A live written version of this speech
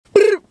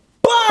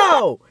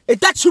Yo, if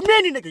that's you,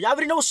 man, nigga, y'all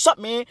already know what's up,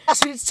 man. That's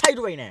what it's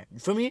title right now. You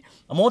feel me?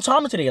 I'm on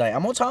time today. Like,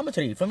 I'm on time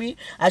today. You feel me?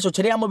 Alright, so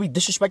today I'm gonna be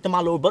disrespecting my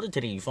little brother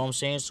today. You feel what I'm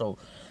saying? So,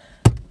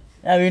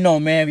 yeah, you know,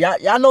 man.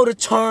 Y'all know the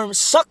term,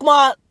 suck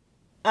my.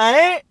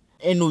 Alright?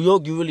 In New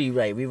York, you really,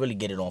 right, we really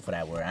get it on for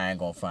that word. I ain't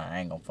gonna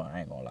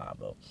lie,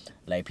 bro.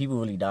 Like, people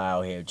really die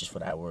out here just for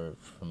that word,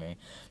 for me.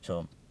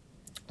 So,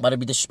 about to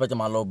be disrespecting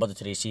my little brother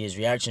today, see his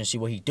reaction, see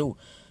what he do.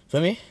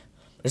 Feel me?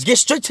 Let's get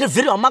straight to the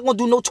video. I'm not gonna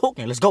do no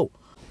talking. Let's go.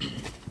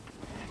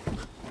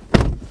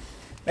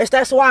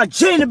 That's why I'm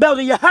G in the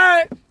building, you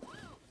heard?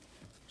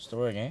 What's the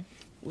word, gang?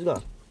 What's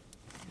up?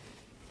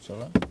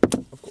 So,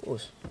 of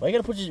course. Why you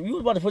gotta put your, you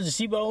was about to put your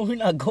seatbelt on? We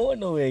not going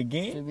nowhere,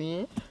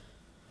 gang.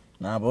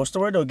 Nah, bro, what's the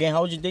word, though, gang?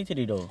 How was your day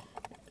today, though?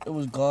 It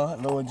was good, a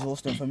little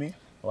exhausting for me.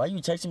 Why you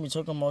texting me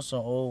talking about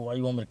some, oh, why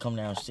you want me to come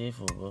downstairs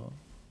for, bro?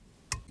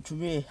 What you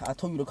mean? I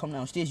told you to come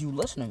downstairs, you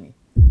listen to me.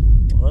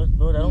 What,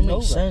 bro? That don't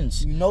make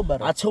sense. You know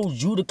better. I told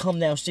you to come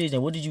downstairs,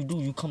 and what did you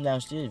do? You come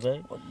downstairs,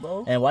 right? What,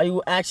 bro? And why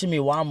you asking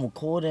me why I'm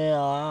recording?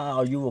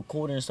 Are you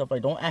recording and stuff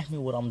like? Don't ask me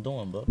what I'm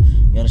doing, bro.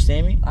 You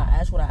understand me? I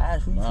asked what I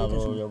asked. Who you talking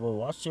bro, to? yo, bro,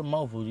 watch your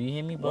mouth, bro. Do you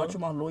hear me, bro? Watch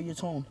your mouth, lower your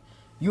tone.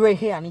 You right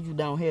here, I need you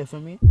down here, for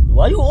me?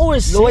 Why you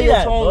always say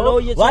that, bro?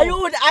 Lower your tone. Why you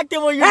always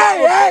acting when you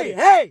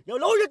Hey! Yo,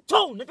 lower your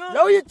tone, nigga.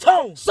 Lower your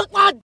tone. Suck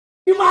my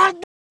You my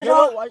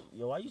Yo, why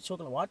you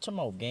talking? Watch your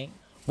mouth, gang.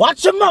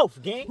 Watch your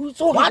mouth, gang. Who you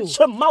talking Watch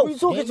to? your mouth. Who you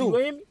talking gang. to? You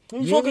hear me? Who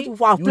you talking to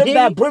before I flip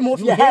that brim off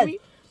your head?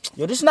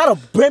 Yo, this is not a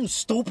brim,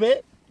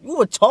 stupid. You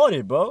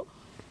retarded, bro.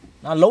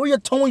 Now lower your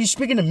tone when you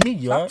speaking to me,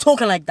 yo. Stop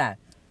talking like that.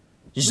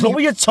 Just lower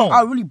your tone.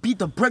 I really beat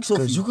the bricks off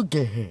you. Cause you could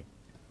get hit.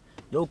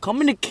 Yo,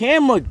 come in the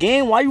camera,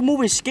 gang. Why you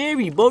moving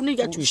scary, bro? Nigga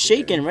got you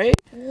shaking, right?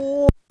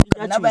 Ooh,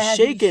 Got you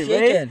shaking,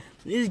 right?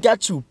 Niggas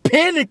got you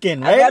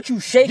panicking, right? I got you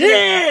shaking.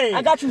 Yeah.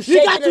 I got you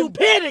shaking. You got you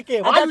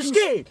panicking. Why you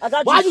scared?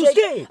 Why you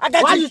scared?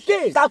 Why you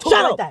scared? Stop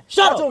talking like that.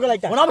 Shut up. Talking like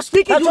that. When I'm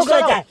speaking, you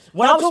shut up.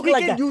 When I'm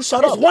speaking, you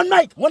shut up. It's one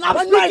mic. When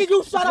I'm speaking,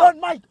 you shut up. One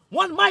mic.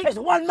 One mic. It's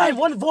one mic.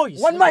 One voice.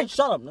 One mic.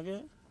 Shut up,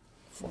 nigga.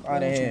 Fuck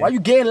out of here. Why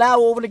you getting loud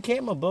over the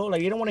camera, bro?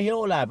 Like, you don't want to hear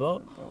all that,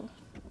 bro.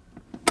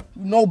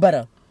 You know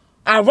better.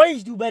 I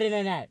raised you better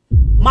than that.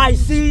 My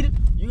seed.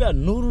 You got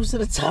noodles to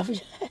the top of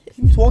your head.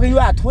 You talking, you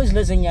got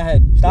Twizzlers in your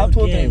head. Stop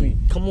talking to me.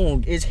 Come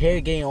on, it's hair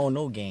game or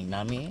no game, know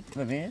what I mean?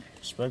 What, man?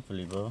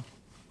 Respectfully, bro.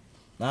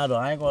 Nah, though,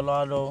 I ain't gonna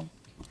lie, though.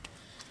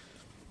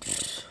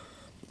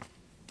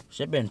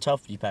 Shit been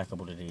tough these past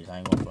couple of days. I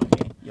ain't gonna front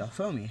game. Y'all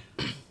feel me?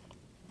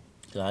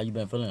 So how you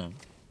been feeling?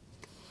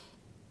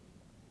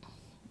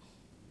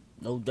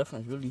 No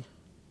difference, really.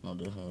 No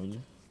different, really?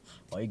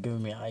 Why you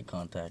giving me eye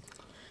contact?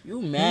 You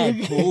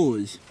mad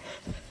pose.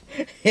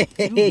 Hey,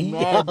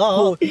 mad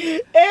pose. Hey,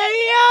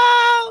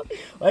 yo!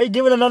 Why you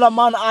giving another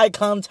man eye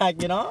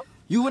contact, you know?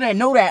 You wouldn't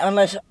know that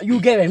unless you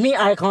giving me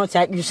eye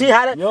contact. You see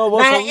how that? Yo,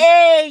 what's up?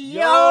 Hey,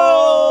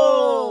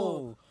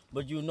 yo!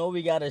 But you know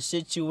we gotta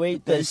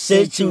situate the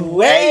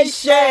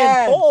situation.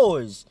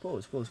 Pause.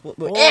 Pause.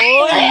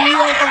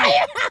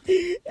 Hey,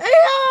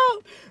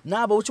 yo!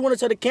 Nah, but what you want to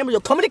tell the camera? Yo,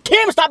 come in the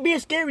camera. Stop being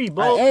scary,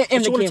 bro. What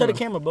you want to tell the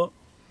camera, bro?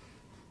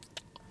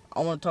 I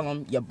want to tell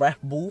them your breath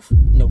booth.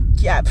 No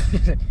cap.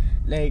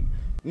 Like,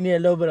 you need a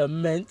little bit of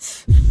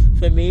mint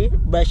for me.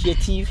 Brush your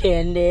teeth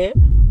here and there.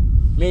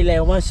 Maybe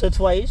like once or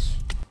twice.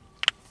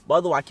 But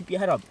otherwise, keep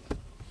your head up.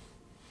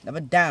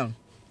 Never down.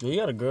 Yo, you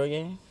got a girl,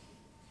 gang?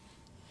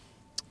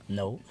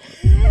 No.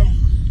 You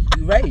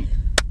right.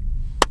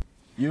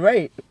 You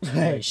right.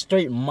 Like,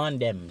 straight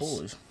Mondays.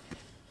 Pause.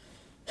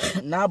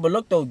 Nah, but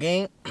look though,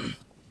 gang.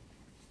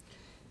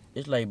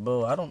 It's like,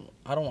 bro, I'm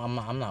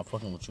not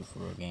fucking with you for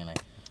real, gang.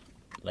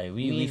 Like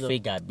we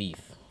fake got beef.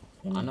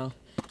 I know.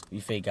 We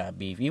fake got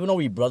beef. Even though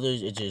we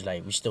brothers, it's just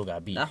like we still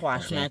got beef. That's why I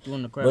smacked you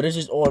in the crib. But this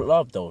is all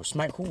love though.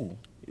 Smack who?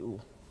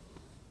 You.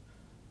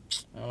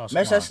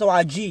 Mr.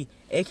 SOIG,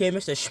 aka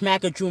Mr.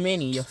 Smacker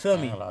Trumani, you feel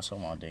me? I lost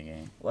some all day,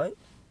 gang. What?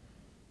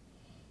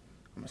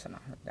 I must have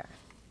not heard that.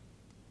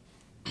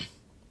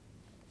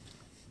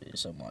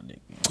 It's on my dick,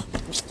 man.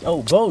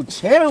 Oh, bro,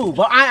 chill,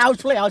 bro. I was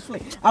playing,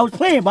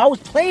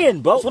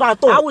 bro. That's what I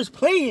thought. I was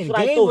playing, That's what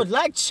I gang. thought. But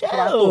like,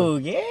 chill,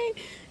 gang.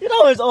 You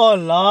know it's all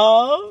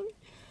love.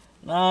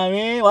 Nah,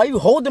 man. Why you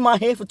holding my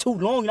hand for too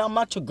long? I'm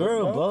not your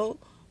girl, bro.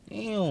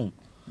 Damn.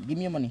 Give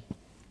me your money.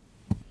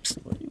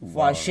 Before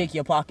Before I shake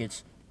your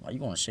pockets. Why you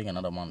gonna shake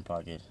another man's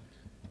pocket?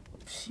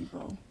 See,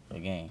 bro.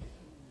 Again.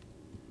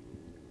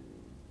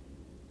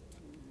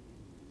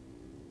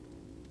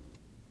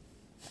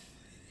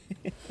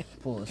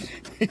 Pause.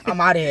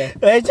 I'm out of here.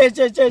 Hey,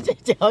 chill.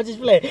 I was just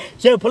playing.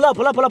 Chill, pull up.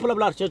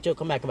 Chill,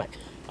 come back.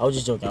 I was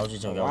just joking.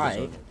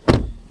 Alright.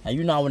 Now,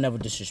 you know I would never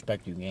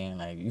disrespect you, gang.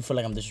 Like, you feel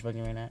like I'm disrespecting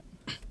you right now?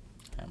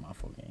 My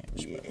fault, gang.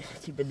 Yeah,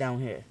 keep it down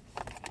here.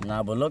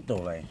 Nah, but look, though,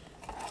 like,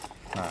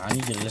 I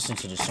need you to listen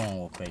to the song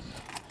real quick.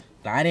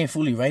 Like, I didn't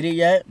fully write it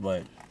yet,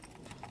 but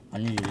I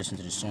need you to listen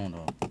to the song,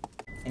 though.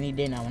 Any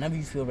day now, whenever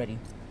you feel ready.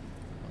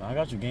 I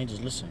got you, gang.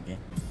 Just listen, gang.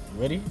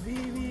 Ready?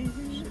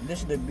 This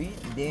is the beat.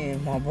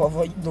 Damn, my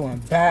brother, you doing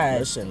bad.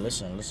 Listen.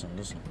 This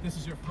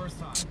is your first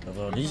time.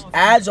 Bro, these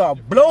ads are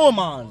blowing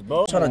minds,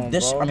 bro. I'm trying Come to on,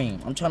 dish. bro. I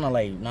mean, I'm trying to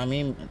like, know what I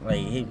mean, like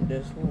hit.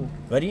 This who?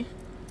 Ready?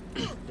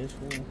 This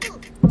who?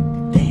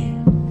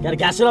 Damn. Gotta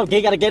gas it up,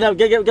 gay. Gotta get up.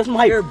 Get some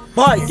hype. Your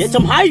butt. Get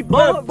some hype,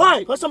 bro. Your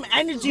butt. Put some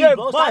energy, Your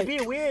bro. butt. Stop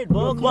being weird,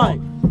 bro. Your Come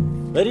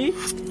on. Ready?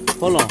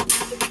 Hold on.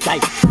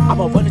 Like,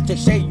 I'ma run into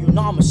shade, you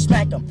know I'ma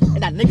smack him.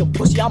 And that nigga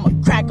pussy, I'ma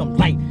crack him.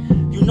 Like,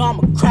 you know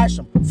I'ma crash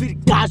him. Feed the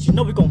guys, you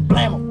know we gon'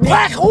 blame him.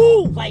 Crack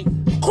who? Like,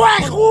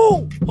 crack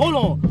who? Hold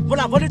on.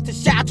 When I run into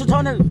shit, I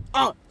turn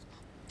on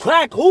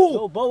crack who?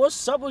 Yo, bro,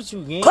 what's up with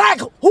you, gang? Crack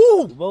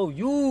who? Bro,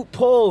 you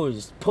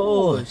pause.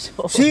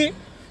 See?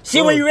 See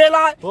Bro. when you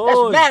realize?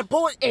 Pause. That's mad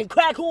pause and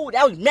crack who?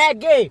 That was mad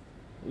gay.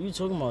 What you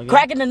talking about, gang?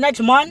 Crack in the next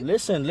month?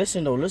 Listen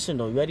though.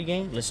 You ready,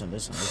 gang? Listen.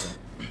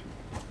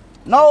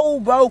 No,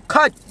 bro,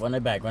 cut. Run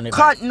it back.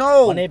 Cut,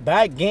 no. Run it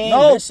back, gang.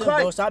 No, listen,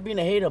 cut. bro. Stop being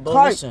a hater, bro.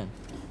 Cut.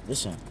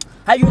 Listen.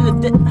 How you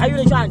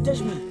trying to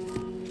dish me?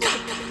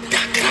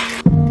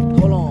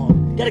 Hold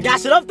on. Gotta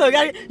gas it up, though.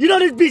 You know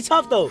this beat's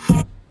tough, though.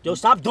 Yo,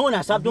 stop doing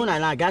that.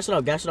 Nah, gas it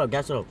up. You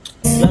gotta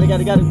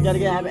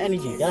have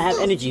energy. Gotta have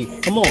energy.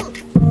 Come on.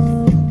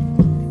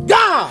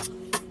 God! Yo,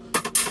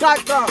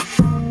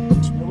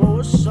 bro,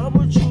 what's up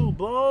with you,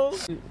 bro?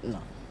 No.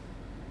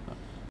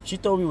 She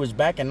thought we was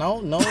backing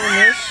out. No,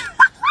 miss.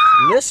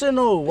 Listen,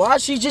 though. Why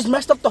she just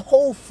messed up the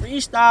whole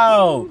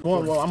freestyle? I'm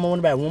gonna run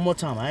it back one more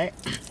time, alright?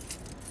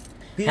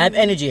 Have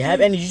energy.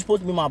 You're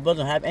supposed to be my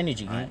brother. Have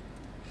energy, right?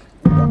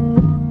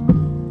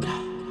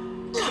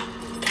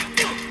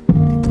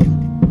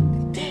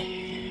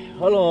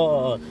 Hold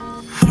on.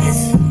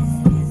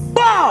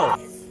 Bow!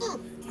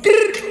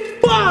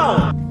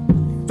 Bow!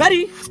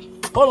 Ready?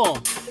 Hold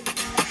on.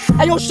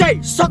 Hey, yo,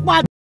 Shay, suck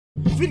my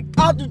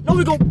no,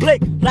 we gon'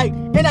 blick. Like,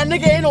 and that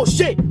nigga ain't no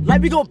shit.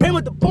 Like, we gon' pay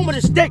with the boom of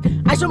the stick.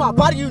 Ice on my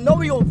body, you know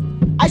we all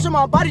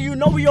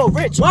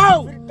rich.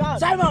 Whoa!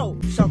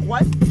 Simon! Suck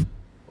what?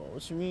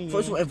 What you mean?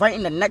 First of all,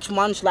 inviting the next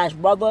man /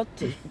 brother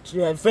to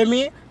feel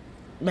me?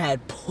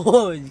 Mad pause,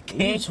 What you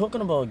gang.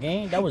 talking about,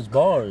 gang? That was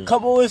bars.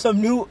 Come up with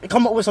some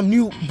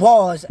new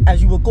bars,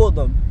 as you would call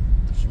them.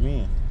 What you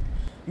mean?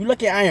 You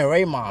lucky I ain't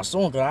write my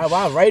song, cause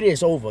I write it,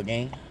 it's over,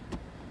 gang.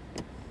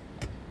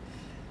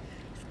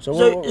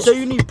 So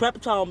you need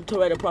prep time to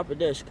write a proper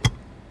disc.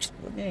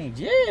 Gang,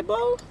 yeah,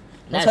 bro.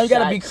 That's That's how you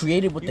gotta sad. be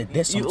creative with the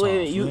diss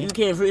sometimes. You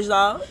can't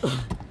freestyle?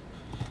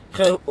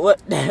 Cause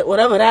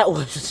whatever that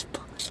was.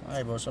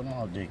 Alright, bro, suck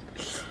my dick.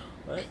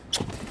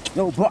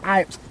 Yo, bro,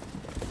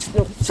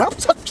 Yo, stop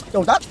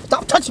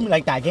touching me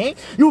like that, gang.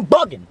 You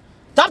bugging.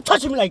 Stop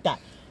touching me like that.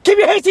 Keep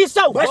your hands to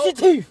yourself, brush bro. your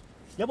teeth.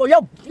 Yo, bro,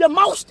 your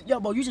mouth. Yo,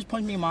 bro, you just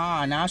punched me in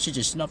my eye. Now I should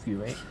just snuff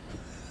you, right?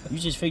 You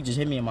just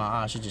hit me in my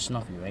eye. I should just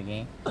snuff you, right,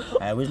 gang?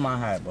 Alright, where's my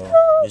hat, bro?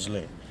 It's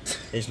lit.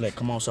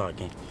 Come outside,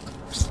 gang. Come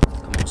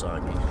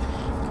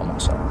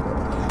outside,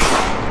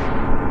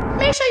 bro.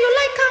 Make sure you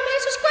like,